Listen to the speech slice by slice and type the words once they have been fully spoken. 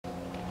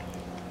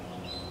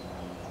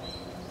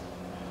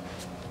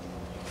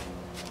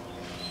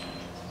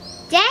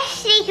Jai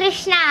Shri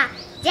Krishna,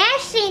 Jai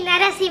Shri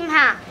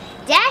Narasimha,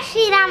 Jai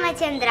Shri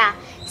Ramachandra.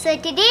 So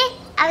today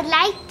I would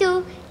like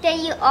to tell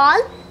you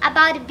all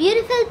about a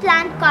beautiful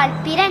plant called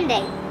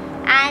Pirandai.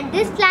 And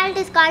this plant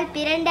is called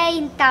Pirandai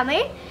in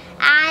Tamil,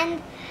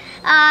 and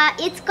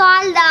it's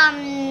called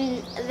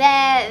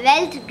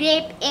wealth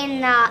grape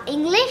in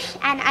English,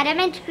 and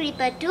adamant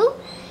creeper too.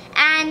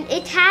 And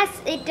it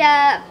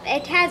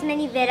has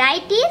many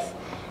varieties.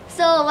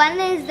 So one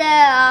is the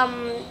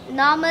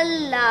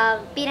normal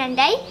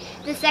Pirandai.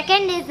 The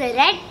second is the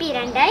red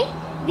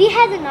Pirandai. We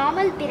have the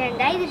normal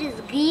Pirandai, that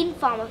is green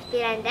form of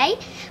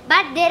Pirandai.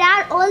 But there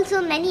are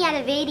also many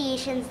other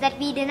variations that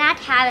we do not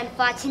have,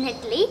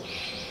 unfortunately.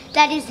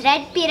 That is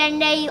red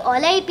Pirandai,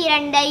 Olai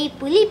Pirandai,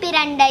 Puli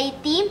Pirandai,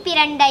 Team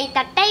Pirandai,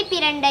 Tattai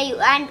Pirandai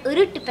and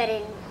Urut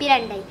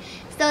Pirandai.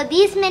 So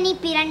these many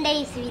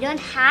Pirandais we don't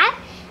have,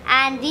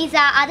 and these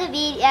are other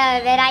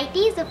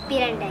varieties of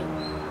Pirandai.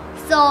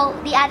 So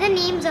the other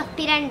names of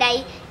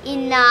Pirandai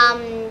in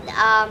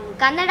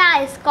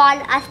Kannada is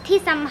called Asthi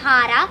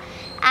Samhara,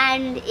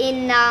 and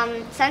in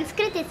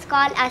Sanskrit it's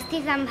called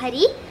Asthi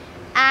Samhari,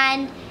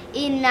 and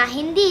in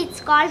Hindi it's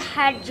called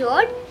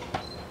HADJOD.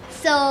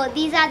 So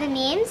these are the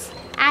names,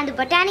 and the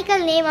botanical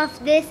name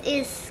of this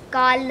is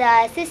called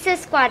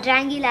Cissus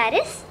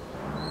quadrangularis.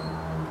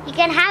 You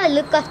can have a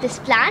look of this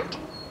plant.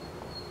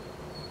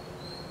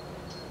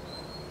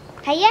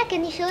 Haya,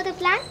 can you show the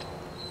plant?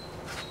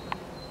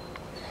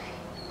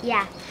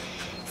 Yeah.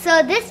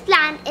 So this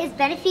plant is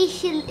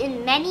beneficial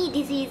in many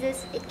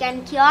diseases. It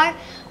can cure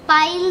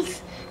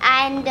piles,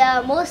 and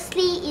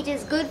mostly it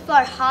is good for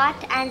heart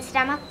and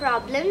stomach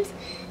problems.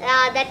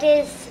 That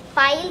is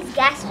piles,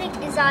 gastric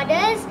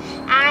disorders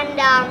and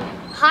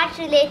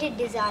heart-related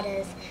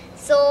disorders.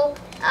 So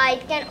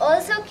it can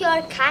also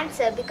cure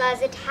cancer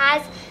because it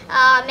has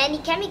many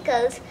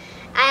chemicals,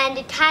 and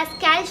it has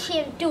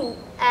calcium too,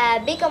 a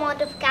big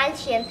amount of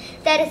calcium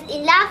that is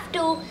enough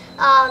to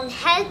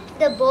help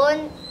the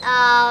bone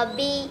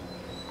be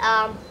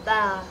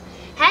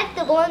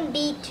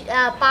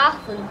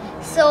powerful.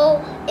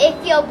 So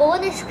if your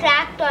bone is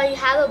cracked or you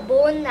have a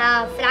bone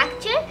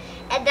fracture,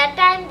 at that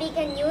time we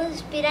can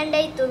use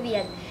Pirandai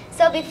tuvial.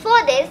 So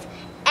before this,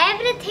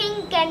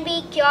 everything can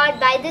be cured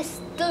by this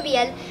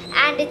tuvial,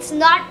 and it's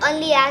not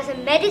only as a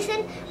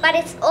medicine but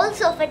it's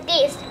also for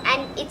taste,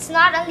 and it's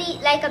not only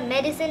like a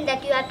medicine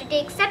that you have to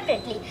take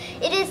separately.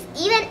 It is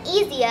even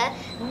easier,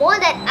 more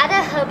than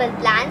other herbal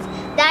plants,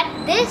 that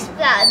this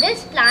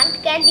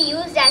plant can be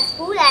used as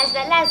food as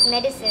well as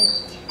medicine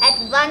at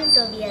one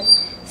tuvial.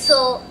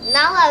 So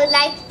now I would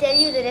like to tell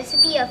you the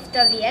recipe of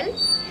tuvial.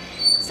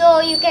 So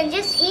you can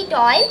just heat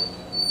oil.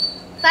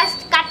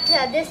 First cut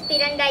this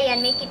Pirandai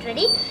and make it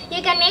ready.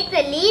 You can make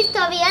the leaf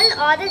tuvial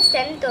or the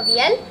stem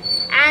tuvial.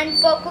 And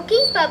for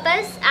cooking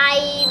purpose,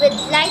 I would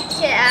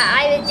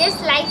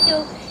just like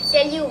to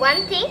tell you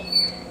one thing,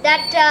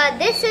 that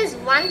this is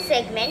one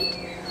segment.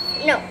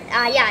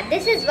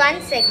 This is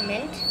one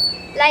segment.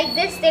 Like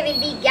this, there will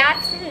be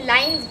gaps and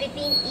lines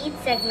between each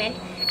segment,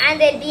 and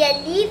there will be a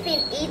leaf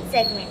in each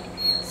segment.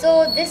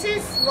 So this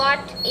is what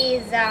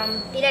is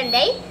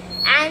Pirandai,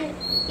 and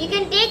you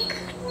can take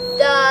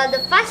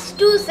the first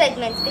two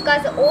segments,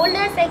 because the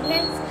older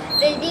segments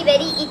will be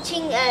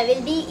itching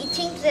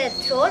to the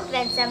throat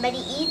when somebody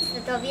eats the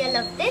tuvial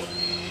of this.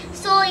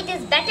 So it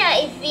is better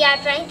if we are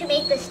trying to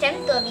make the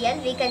stem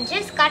tuvial, we can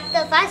just cut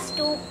the first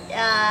two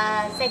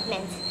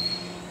segments.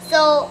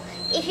 So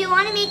if you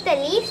want to make the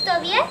leaves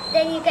tuvial,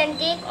 then you can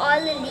take all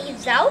the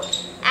leaves out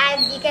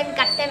and you can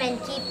cut them and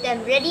keep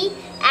them ready.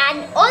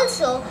 And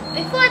also,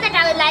 before that,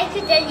 I would like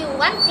to tell you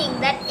one thing,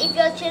 that if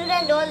your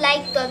children don't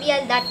like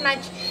tuvial that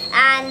much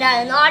and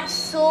are not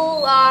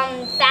so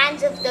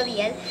fans of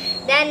tuvial,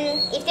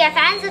 then if they are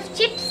fans of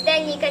chips,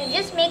 then you can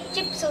just make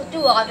chips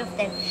too out of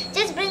them.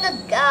 Just bring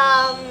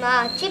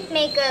a chip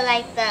maker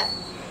like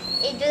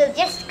it will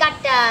just cut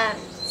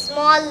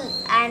small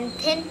and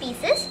thin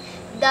pieces.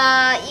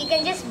 You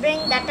can just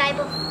bring that type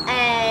of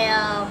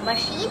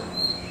machine,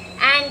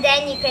 and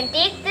then you can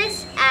take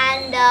this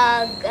and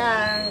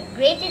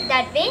grate it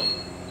that way,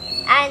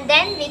 and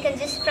then we can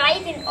just fry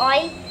it in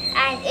oil,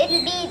 and it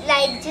will be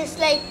just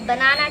like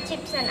banana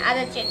chips and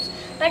other chips.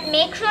 But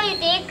make sure you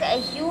take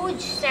huge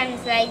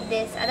stems like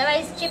this,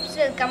 otherwise chips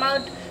will come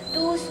out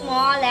too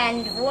small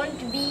and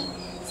won't be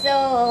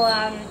so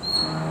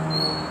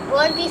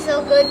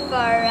good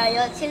for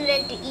your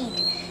children to eat.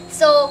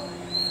 So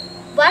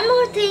one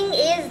more thing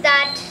is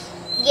that,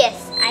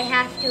 yes, I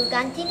have to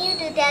continue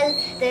to tell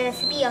the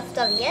recipe of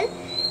tuvial.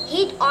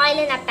 Heat oil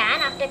in a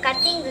pan after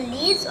cutting the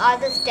leaves or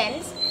the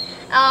stems,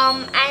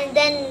 and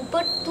then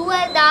put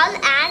tuar dal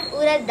and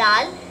urad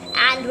dal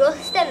and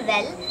roast them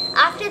well.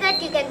 After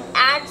that, you can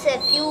add a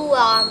few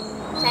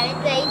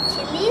 7 to 8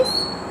 chilies.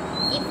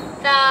 If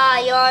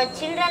your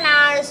children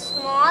are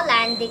small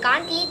and they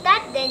can't eat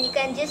that, then you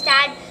can just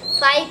add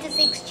 5 to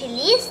 6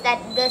 chilies. That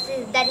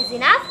is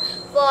enough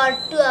for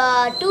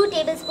 2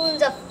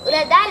 tablespoons of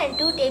urad dal and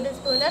 2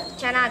 tablespoons of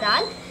chana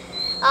dal.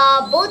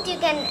 Both you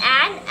can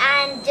add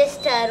and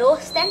just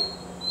roast them.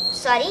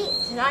 Sorry,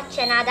 it's not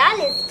chana dal,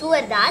 it's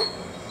tuar dal.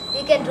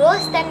 You can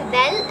roast them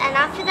well, and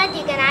after that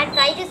you can add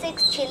 5 to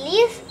 6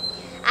 chilies,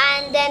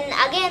 and then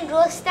again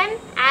roast them,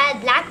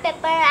 add black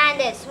pepper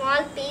and a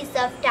small piece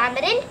of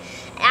tamarind,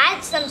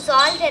 add some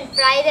salt and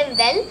fry them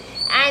well.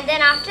 And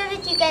then after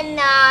it you can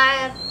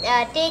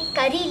take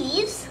curry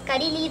leaves, I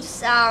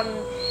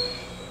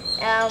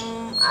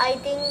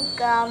think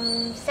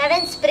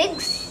 7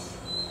 sprigs,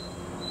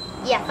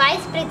 yeah,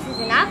 5 sprigs is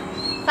enough,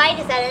 5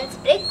 to 7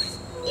 sprigs.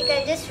 You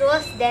can just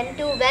roast them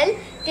too well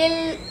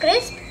till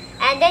crisp,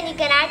 and then you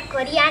can add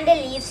coriander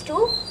leaves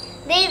too.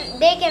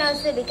 They can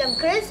also become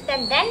crisp,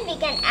 and then we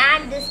can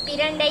add this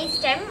pirandai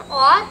stem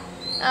or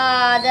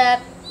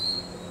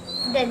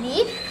the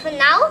leaf.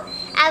 Now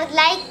I would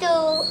like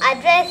to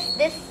address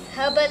this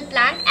herbal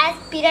plant as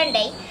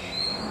pirandai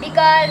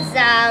because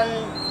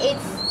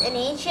it's an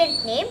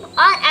ancient name,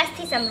 or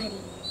Asti Samhari.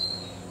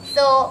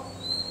 So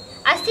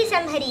Asti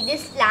Samhari,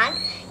 this plant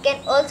can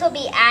also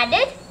be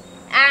added,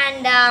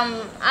 and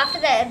after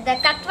the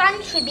cut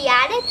one should be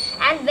added,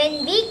 and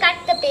when we cut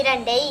the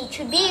pirandai, it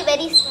should be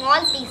very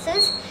small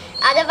pieces,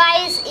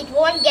 otherwise it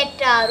won't get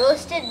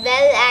roasted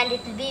well and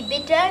it will be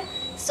bitter.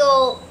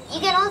 So you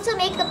can also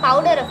make the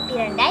powder of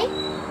pirandai,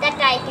 that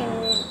I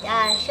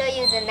can show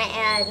you the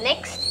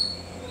next.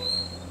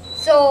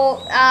 So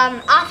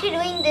after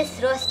doing this,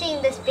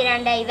 roasting this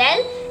pirandai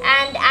well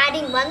and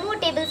adding 1 more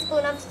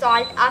tablespoon of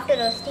salt after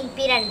roasting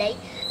pirandai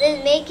will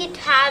make it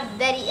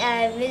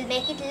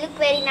look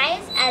very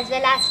nice as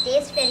well as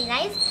taste very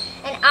nice.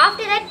 And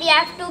after that we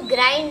have to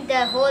grind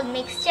the whole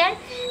mixture,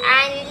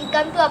 and it will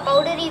come to a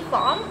powdery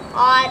form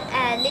or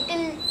a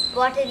little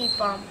watery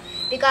form,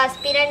 because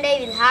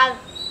pirandai will have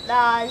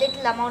a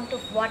little amount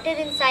of water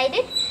inside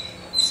it.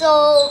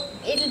 So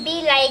it will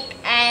be like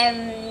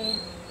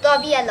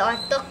Tobiyal or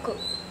tokku.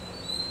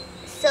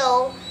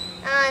 So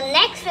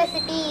next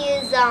recipe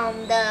is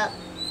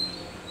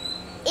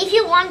if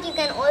you want you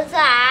can also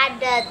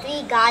add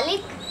 3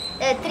 garlic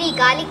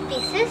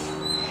pieces,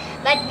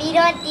 but we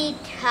don't eat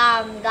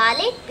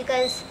garlic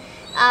because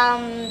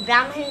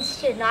Brahmins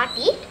should not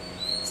eat.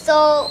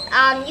 So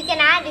you can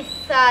add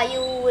if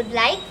you would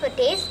like for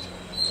taste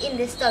in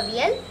this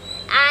Tobiyal.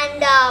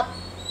 And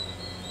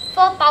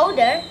for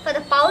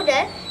the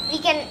powder we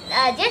can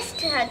just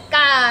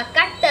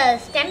cut the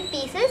stem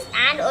pieces,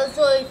 and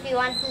also if you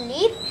want to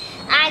leaf,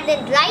 and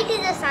then dry it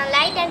in the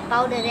sunlight and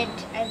powder it,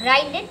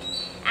 grind it,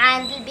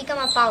 and it will become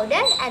a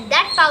powder. And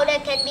that powder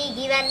can be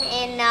given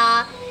in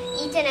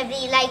each and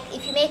every, like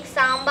if you make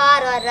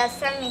sambar or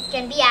rasam, it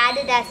can be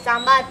added as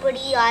sambar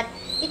pudi, or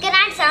you can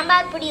add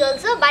sambar pudi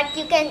also, but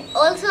you can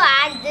also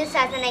add this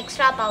as an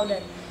extra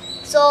powder.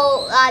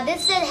 So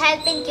this will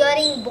help in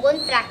curing bone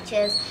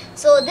fractures.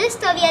 So this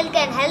Tobiyal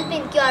can help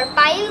in cure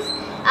piles.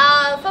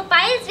 For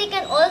piles we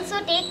can also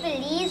take the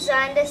leaves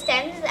and the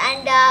stems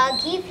and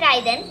ghee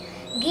fry them.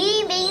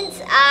 Ghee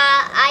means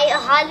I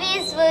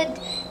always would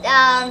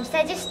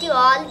suggest you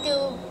all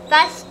to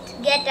first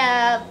get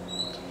a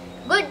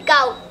good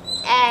cow,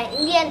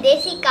 Indian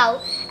desi cow,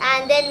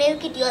 and then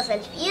milk it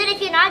yourself. Even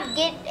if you're not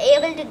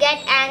able to get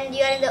and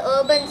you're in the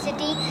urban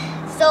city,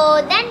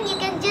 so then you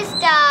can just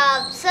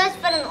search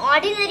for an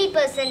ordinary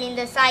person in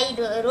the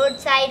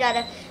roadside, or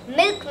a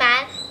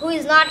milkman who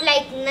is not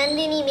like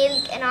Nandini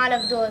milk and all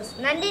of those.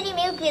 Nandini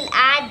milk will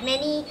add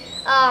many,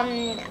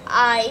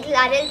 it will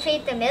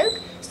adulterate the milk.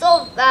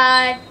 So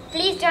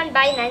please don't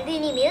buy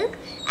Nandini milk,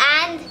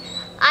 and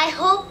I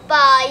hope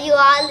you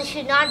all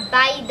should not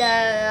buy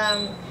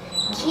the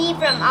ghee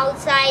from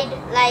outside,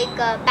 like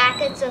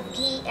packets of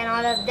ghee and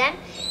all of them.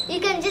 You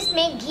can just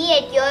make ghee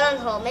at your own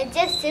home. It's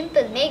just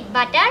simple. Make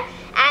butter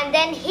and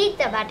then heat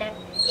the butter.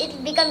 It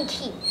will become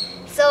ghee.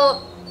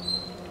 So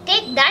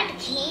take that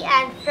ghee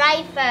and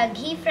fry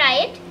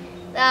it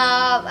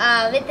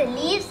with the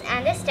leaves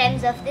and the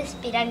stems of this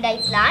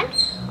pirandai plant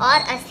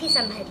or Asti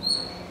Samhari.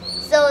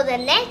 So the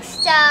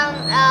next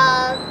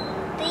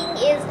thing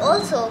is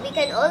also, we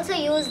can also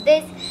use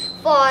this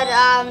for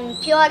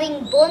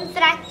curing bone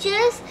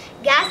fractures,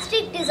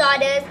 gastric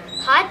disorders,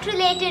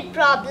 heart-related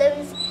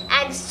problems,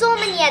 and so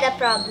many other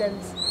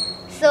problems.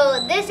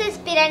 So this is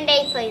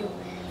pirandai for you.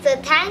 So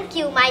thank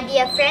you, my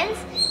dear friends.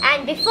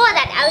 And before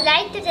that, I would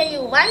like to tell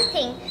you one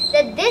thing,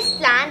 that this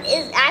plant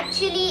is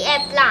actually a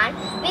plant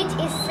which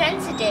is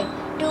sensitive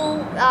to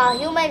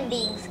human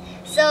beings.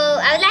 So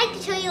I would like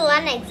to show you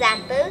one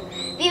example.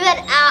 We were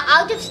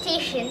out of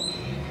station,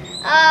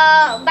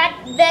 but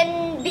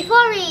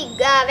before we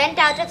went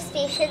out of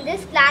station,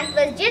 this plant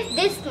was just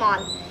this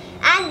small.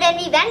 And when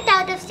we went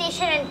out of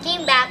station and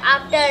came back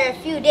after a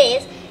few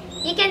days,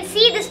 you can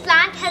see this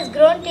plant has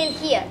grown till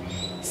here.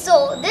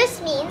 So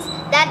this means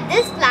that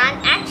this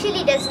plant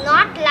actually does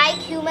not like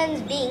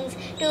human beings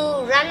to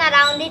run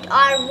around it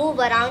or move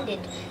around it.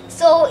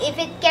 So if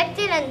it kept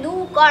in a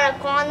nook or a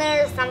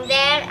corner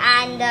somewhere,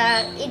 and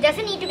it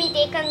doesn't need to be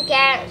taken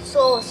care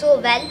so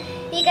well,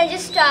 you can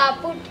just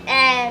put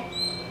a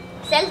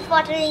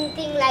self-watering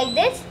thing like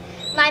this.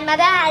 My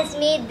mother has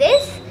made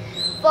this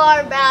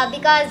for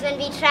because when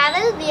we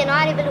travel, we are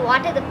not able to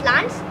water the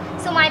plants.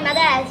 So my mother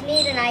has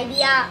made an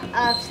idea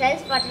of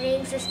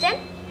self-watering system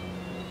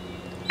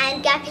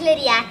and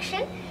capillary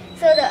action.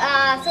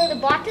 So the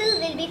bottle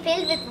will be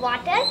filled with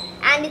water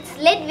and its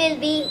lid will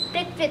be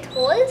pricked with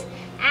holes,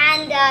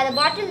 and the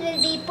bottle will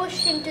be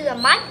pushed into the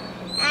mud,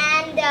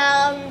 and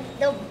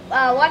the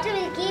water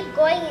will keep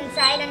going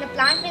inside, and the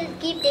plant will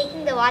keep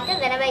taking the water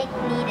whenever it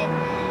needed.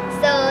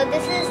 So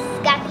this is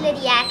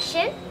capillary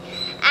action.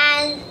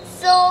 And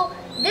so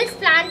this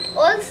plant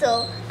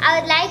also, I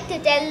would like to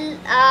tell,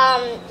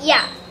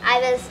 I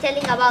was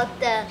telling about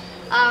the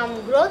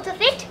growth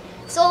of it.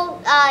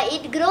 So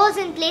it grows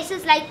in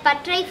places like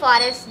patrai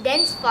forest,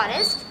 dense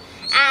forest,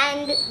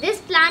 and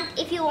this plant,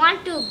 if you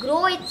want to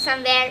grow it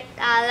somewhere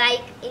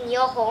like in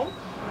your home,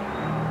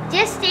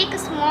 just take a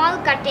small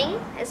cutting,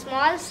 a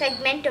small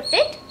segment of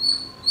it,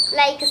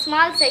 like a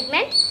small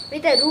segment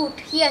with a root.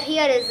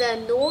 Here is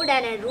a node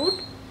and a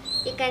root.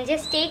 You can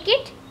just take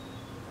it.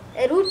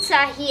 Roots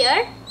are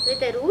here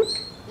with a root.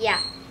 Yeah,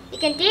 you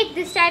can take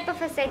this type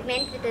of a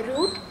segment with a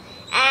root,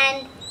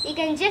 and you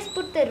can just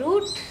put the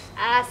root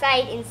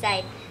side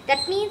inside.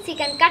 That means you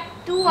can cut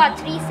 2 or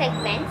 3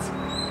 segments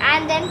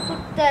and then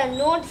put the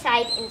node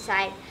side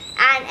inside,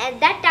 and at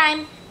that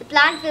time the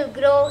plant will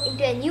grow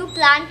into a new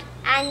plant,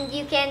 and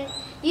you can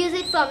use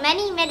it for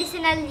many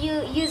medicinal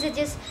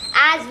usages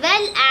as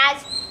well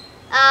as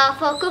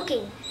for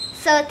cooking.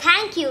 So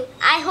thank you.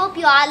 I hope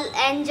you all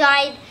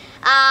enjoyed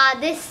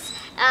this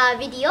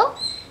video.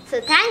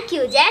 So thank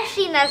you. Jai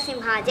Shri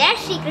Narasimha, Jai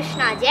Shri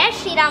Krishna, Jai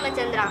Shri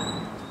Ramachandra.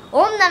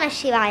 Om Namah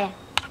Shivaya.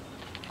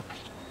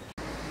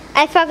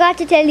 I forgot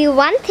to tell you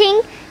one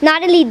thing.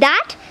 Not only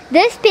that,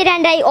 this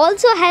pirandai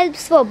also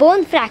helps for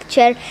bone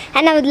fracture,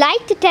 and I would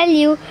like to tell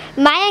you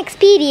my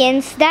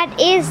experience. That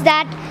is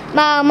that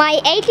my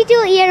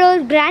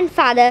 82-year-old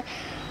grandfather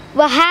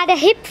had a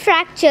hip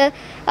fracture,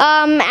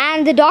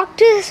 and the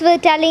doctors were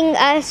telling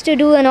us to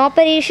do an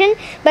operation,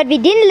 but we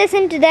didn't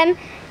listen to them.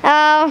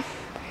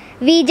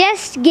 We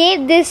just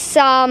gave this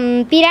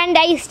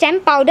pirandai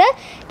stem powder.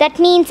 That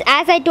means,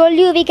 as I told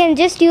you, we can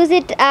just use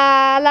it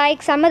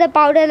like some other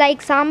powder,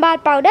 like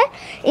sambar powder,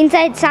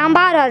 inside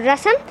sambar or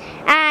rasam,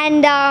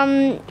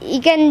 and you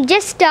can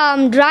just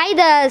dry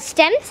the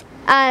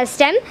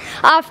stem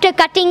after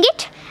cutting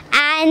it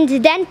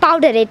and then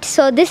powder it.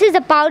 So this is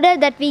the powder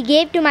that we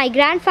gave to my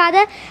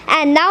grandfather,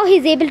 and now he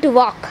is able to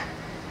walk.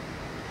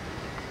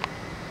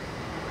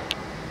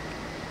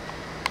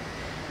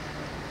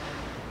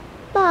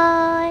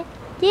 Bye.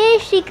 Jai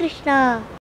Shri Krishna.